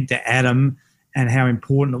it meant to Adam and how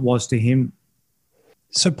important it was to him.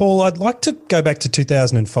 So, Paul, I'd like to go back to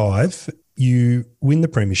 2005. You win the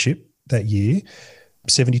premiership that year.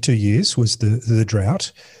 72 years was the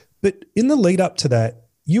drought. But in the lead up to that,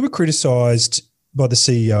 you were criticised by the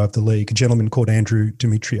CEO of the league, a gentleman called Andrew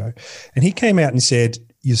Demetrio. And he came out and said,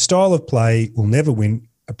 your style of play will never win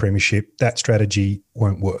a premiership. That strategy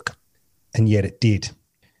won't work. And yet it did.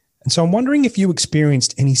 And so I'm wondering if you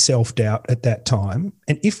experienced any self-doubt at that time.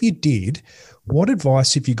 And if you did, what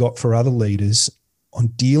advice have you got for other leaders on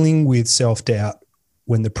dealing with self-doubt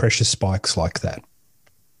when the pressure spikes like that?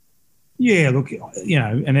 Yeah, look,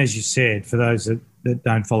 and as you said, for those that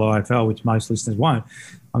don't follow AFL, which most listeners won't,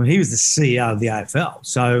 he was the CEO of the AFL.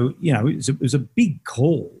 So, it was a big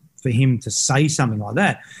call for him to say something like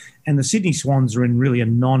that. And the Sydney Swans are in really a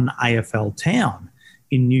non-AFL town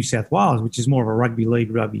in New South Wales, which is more of a rugby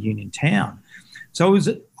league, rugby union town. So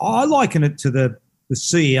I liken it to the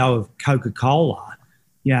CEO of Coca-Cola,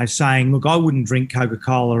 saying, look, I wouldn't drink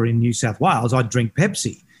Coca-Cola in New South Wales, I'd drink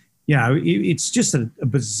Pepsi. It's just a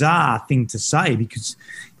bizarre thing to say, because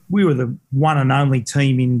we were the one and only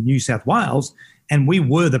team in New South Wales, and we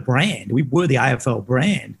were the brand. We were the AFL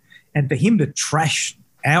brand. And for him to trash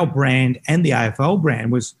our brand and the AFL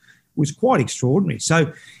brand was quite extraordinary.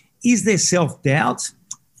 So is there self-doubt?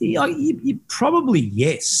 Probably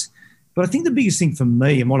yes. But I think the biggest thing for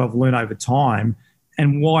me, and what I've learned over time,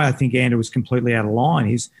 and why I think Andrew was completely out of line,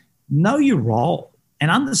 is know your role and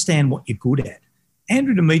understand what you're good at.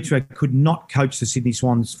 Andrew Demetrio could not coach the Sydney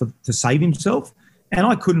Swans to save himself, and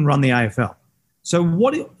I couldn't run the AFL. So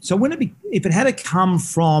if it had to come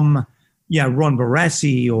from Ron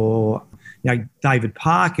Barassi or David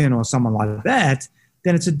Parkin or someone like that,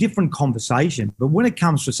 then it's a different conversation. But when it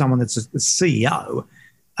comes to someone that's the CEO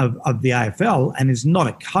of the AFL and is not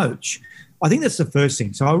a coach, I think that's the first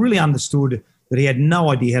thing. So I really understood that he had no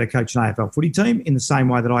idea how to coach an AFL footy team in the same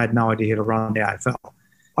way that I had no idea how to run the AFL.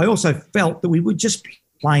 I also felt that we were just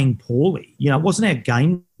playing poorly. It wasn't our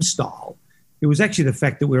game style. It was actually the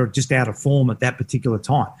fact that we were just out of form at that particular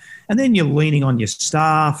time. And then you're leaning on your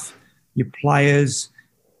staff, your players,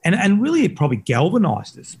 and really it probably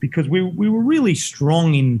galvanised us, because we were really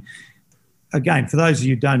strong in, again, for those of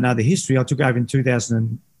you who don't know the history, I took over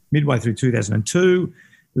in midway through 2002.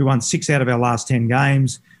 We won 6 out of our last 10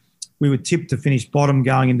 games. We were tipped to finish bottom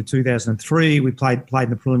going into 2003. We played in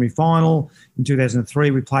the preliminary final in 2003.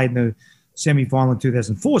 We played in the semi-final in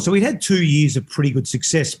 2004. So we'd had 2 years of pretty good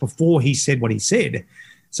success before he said what he said.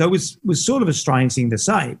 So it was sort of a strange thing to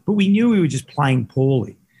say, but we knew we were just playing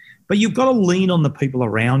poorly. But you've got to lean on the people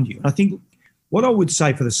around you. And I think what I would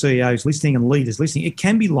say for the CEOs listening and leaders listening, it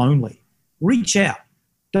can be lonely. Reach out.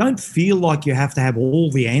 Don't feel like you have to have all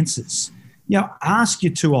the answers. Ask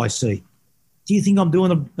your 2IC. Do you think I'm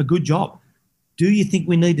doing a good job? Do you think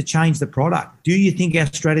we need to change the product? Do you think our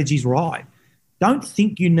strategy's right? Don't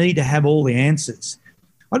think you need to have all the answers.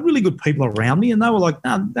 I had really good people around me, and they were like,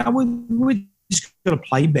 no, we just got to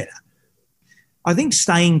play better. I think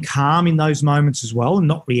staying calm in those moments as well and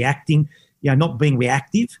not reacting, not being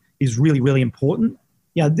reactive is really, really important.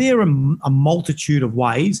 There are a multitude of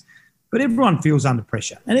ways, but everyone feels under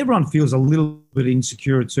pressure and everyone feels a little bit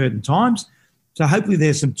insecure at certain times. So hopefully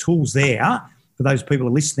there's some tools there for those people who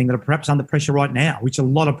are listening that are perhaps under pressure right now, which a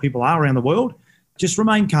lot of people are around the world. Just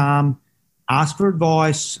remain calm, ask for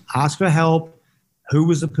advice, ask for help. Who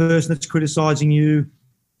was the person that's criticising you?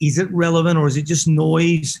 Is it relevant or is it just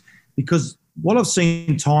noise? Because what I've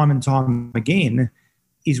seen time and time again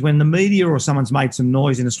is when the media or someone's made some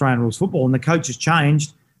noise in Australian rules football and the coach has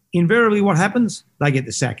changed, invariably what happens? They get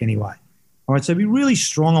the sack anyway. All right, so be really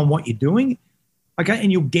strong on what you're doing, okay,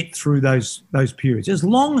 and you'll get through those periods. As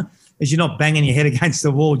long as you're not banging your head against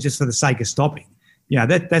the wall just for the sake of stopping,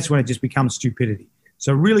 that's when it just becomes stupidity.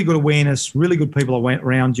 So really good awareness, really good people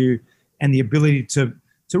around you, and the ability to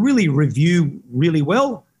really review really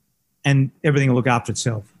well, and everything will look after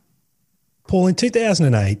itself. Paul, in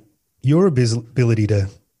 2008, your ability to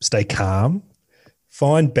stay calm,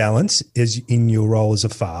 find balance as in your role as a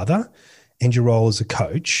father and your role as a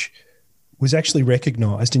coach was actually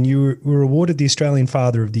recognised, and you were awarded the Australian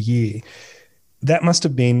Father of the Year. That must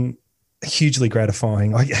have been hugely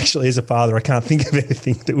gratifying. Actually, as a father, I can't think of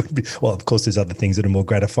anything that would be, well, of course, there's other things that are more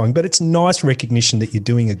gratifying, but it's nice recognition that you're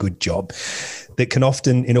doing a good job that can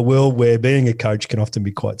often, in a world where being a coach can often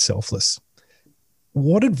be quite selfless.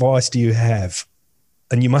 What advice do you have,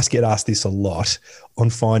 and you must get asked this a lot, on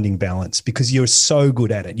finding balance because you're so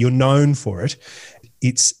good at it. You're known for it.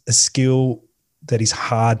 It's a skill that is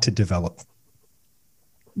hard to develop.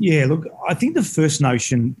 Yeah, look, I think the first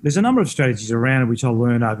notion, there's a number of strategies around it which I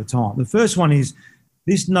learned over time. The first one is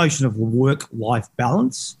this notion of work-life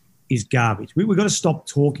balance is garbage. We've got to stop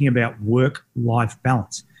talking about work-life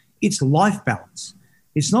balance. It's life balance.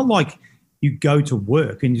 It's not like you go to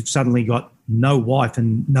work and you've suddenly got no wife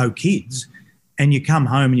and no kids and you come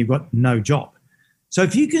home and you've got no job. So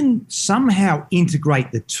if you can somehow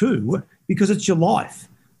integrate the two, because it's your life,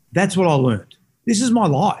 that's what I learned. This is my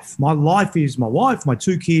life. My life is my wife, my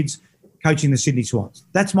two kids, coaching the Sydney Swans.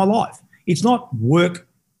 That's my life. It's not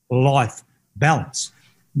work-life balance.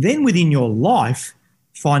 Then within your life,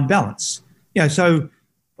 find balance. So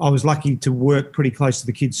I was lucky to work pretty close to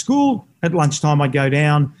the kids' school. At lunchtime, I'd go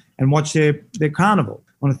down and watch their carnival.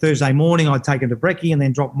 On a Thursday morning, I'd take them to brekkie and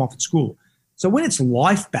then drop them off at school. So when it's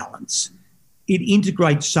life balance, it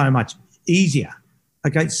integrates so much easier.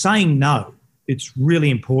 Okay, saying no. It's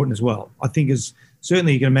really important as well. I think as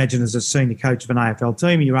certainly you can imagine as a senior coach of an AFL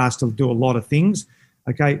team, you're asked to do a lot of things.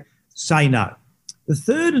 Okay, say no. The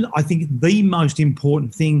third, and I think the most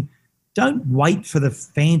important thing, don't wait for the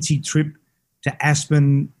fancy trip to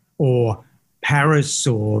Aspen or Paris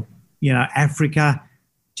or, Africa.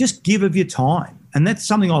 Just give of your time. And that's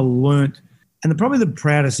something I learnt. And probably the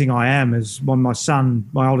proudest thing I am is when my oldest son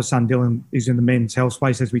Dylan is in the men's health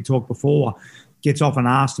space, as we talked before, gets often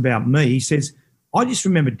asked about me. He says, I just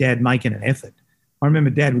remember Dad making an effort. I remember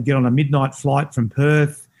Dad would get on a midnight flight from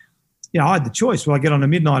Perth. I had the choice. Will I get on a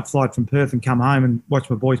midnight flight from Perth and come home and watch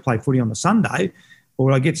my boys play footy on the Sunday, or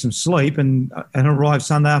would I get some sleep and arrive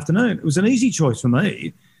Sunday afternoon? It was an easy choice for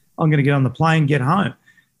me. I'm going to get on the plane, get home.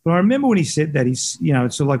 But I remember when he said that, it's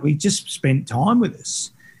sort of like we just spent time with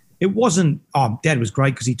us. It wasn't, Dad was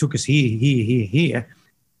great because he took us here.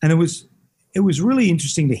 And it was really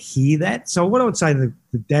interesting to hear that. So what I would say to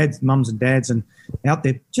the dads, mums and dads and out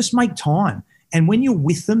there, just make time. And when you're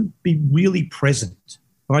with them, be really present.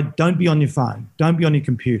 All right? Don't be on your phone. Don't be on your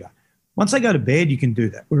computer. Once they go to bed, you can do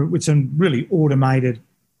that. It's a really automated,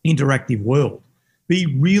 interactive world. Be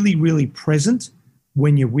really, really present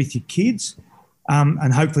when you're with your kids.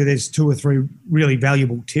 And hopefully there's 2 or 3 really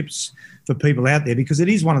valuable tips for people out there, because it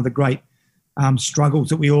is one of the great struggles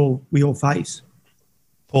that we all face.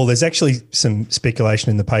 Paul, there's actually some speculation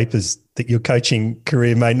in the papers that your coaching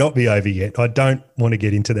career may not be over yet. I don't want to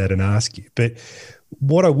get into that and ask you, but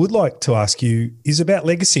what I would like to ask you is about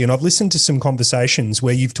legacy. And I've listened to some conversations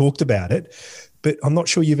where you've talked about it, but I'm not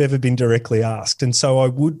sure you've ever been directly asked. And so I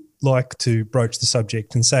would like to broach the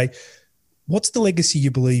subject and say, what's the legacy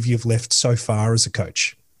you believe you've left so far as a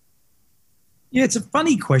coach? Yeah, it's a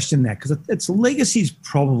funny question, that, because it's legacy is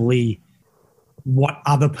probably what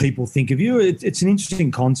other people think of you. It's an interesting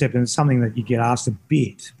concept, and it's something that you get asked a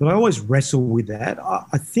bit, but I always wrestle with that.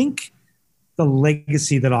 I think the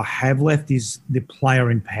legacy that I have left is the player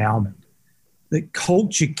empowerment. The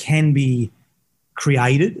culture can be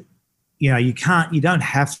created. You don't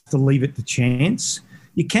have to leave it to chance.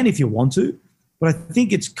 You can if you want to, But I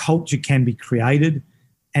think its culture can be created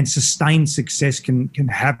and sustained success can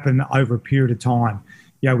happen over a period of time.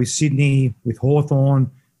 With Sydney, with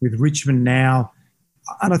Hawthorn, with Richmond now.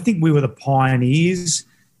 And I think we were the pioneers.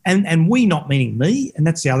 And we, not meaning me, and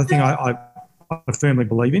that's the other thing I firmly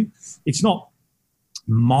believe in. It's not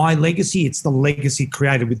my legacy, it's the legacy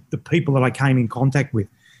created with the people that I came in contact with.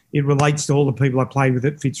 It relates to all the people I played with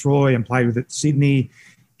at Fitzroy and played with at Sydney,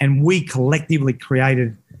 and we collectively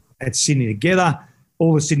created at Sydney together.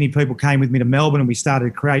 All the Sydney people came with me to Melbourne and we started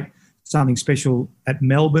to create something special at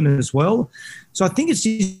Melbourne as well. So I think it's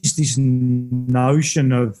just this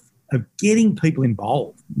notion of getting people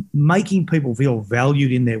involved, making people feel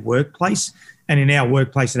valued in their workplace. And in our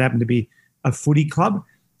workplace, it happened to be a footy club.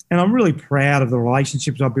 And I'm really proud of the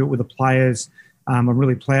relationships I built with the players. I'm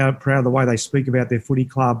really proud of the way they speak about their footy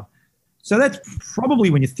club. So that's probably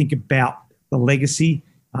when you think about the legacy,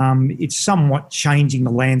 it's somewhat changing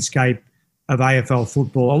the landscape of AFL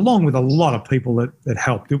football, along with a lot of people that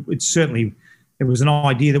helped. It was an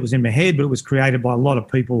idea that was in my head, but it was created by a lot of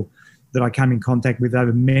people that I came in contact with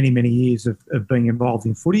over many, many years of being involved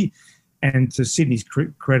in footy. And to Sydney's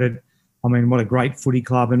credit, I mean, what a great footy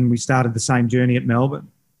club. And we started the same journey at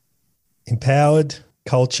Melbourne. Empowered,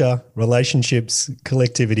 culture, relationships,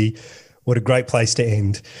 collectivity. What a great place to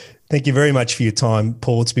end. Thank you very much for your time,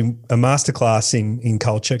 Paul. It's been a masterclass in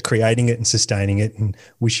culture, creating it and sustaining it, and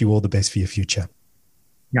wish you all the best for your future.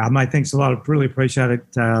 Yeah, mate, thanks a lot. I really appreciate it.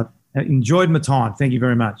 Enjoyed my time. Thank you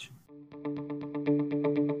very much.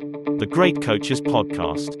 The Great Coaches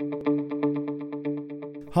Podcast.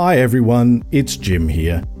 Hi everyone, it's Jim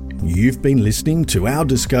here. You've been listening to our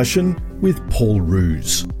discussion with Paul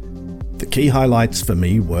Roos. The key highlights for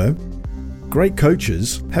me were: great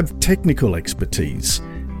coaches have technical expertise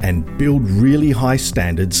and build really high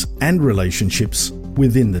standards and relationships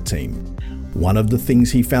within the team. One of the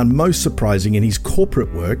things he found most surprising in his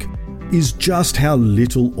corporate work is just how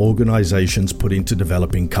little organizations put into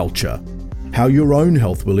developing culture, how your own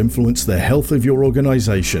health will influence the health of your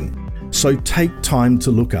organization. So take time to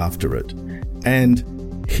look after it.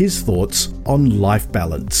 And his thoughts on life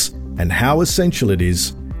balance and how essential it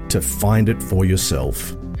is to find it for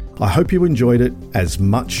yourself. I hope you enjoyed it as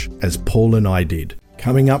much as Paul and I did.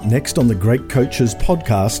 Coming up next on the Great Coaches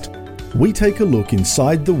Podcast, we take a look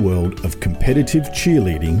inside the world of competitive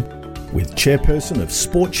cheerleading with chairperson of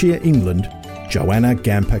Sport Cheer England, Joanna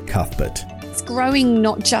Gamper-Cuthbert. It's growing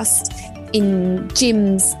not just in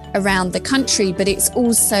gyms around the country, but it's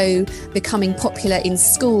also becoming popular in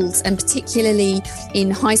schools, and particularly in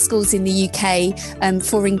high schools in the UK,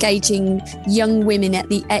 for engaging young women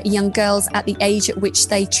young girls at the age at which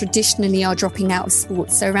they traditionally are dropping out of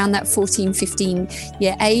sports. So around that 14, 15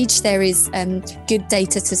 year age, there is good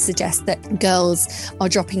data to suggest that girls are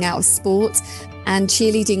dropping out of sport. And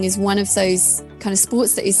cheerleading is one of those kind of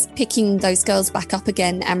sports that is picking those girls back up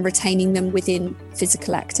again and retaining them within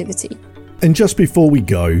physical activity. And just before we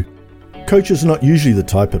go, coaches are not usually the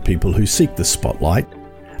type of people who seek the spotlight.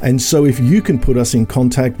 And so if you can put us in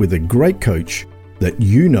contact with a great coach that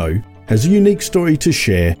you know has a unique story to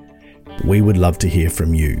share, we would love to hear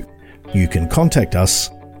from you. You can contact us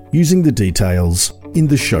using the details in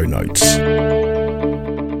the show notes.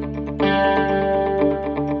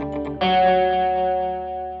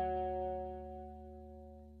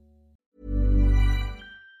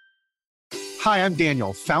 Hi, I'm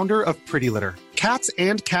Daniel, founder of Pretty Litter. Cats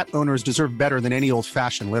and cat owners deserve better than any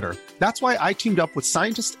old-fashioned litter. That's why I teamed up with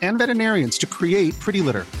scientists and veterinarians to create Pretty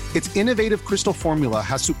Litter. Its innovative crystal formula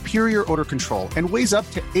has superior odor control and weighs up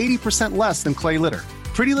to 80% less than clay litter.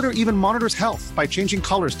 Pretty Litter even monitors health by changing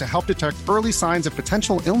colors to help detect early signs of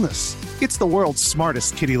potential illness. It's the world's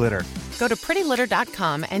smartest kitty litter. Go to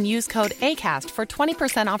prettylitter.com and use code ACAST for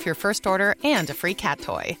 20% off your first order and a free cat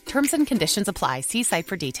toy. Terms and conditions apply. See site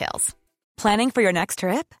for details. Planning for your next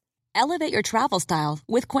trip? Elevate your travel style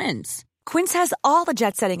with Quince. Quince has all the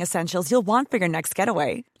jet-setting essentials you'll want for your next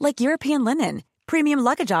getaway, like European linen, premium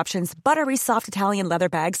luggage options, buttery soft Italian leather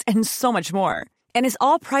bags, and so much more. And is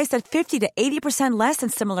all priced at 50 to 80% less than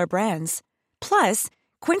similar brands. Plus,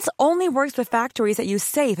 Quince only works with factories that use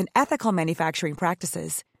safe and ethical manufacturing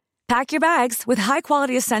practices. Pack your bags with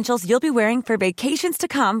high-quality essentials you'll be wearing for vacations to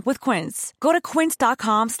come with Quince. Go to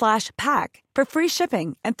quince.com/pack for free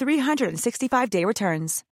shipping and 365-day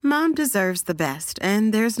returns. Mom deserves the best,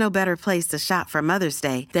 and there's no better place to shop for Mother's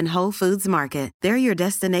Day than Whole Foods Market. They're your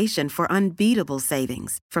destination for unbeatable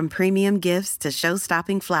savings, from premium gifts to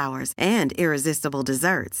show-stopping flowers and irresistible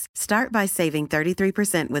desserts. Start by saving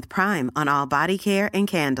 33% with Prime on all body care and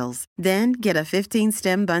candles. Then get a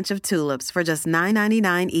 15-stem bunch of tulips for just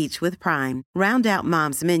 $9.99 each with Prime. Round out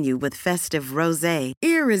Mom's menu with festive rosé,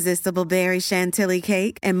 irresistible berry chantilly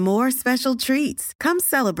cake, and more special treats. Come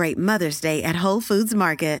celebrate Mother's Day at Whole Foods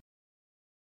Market.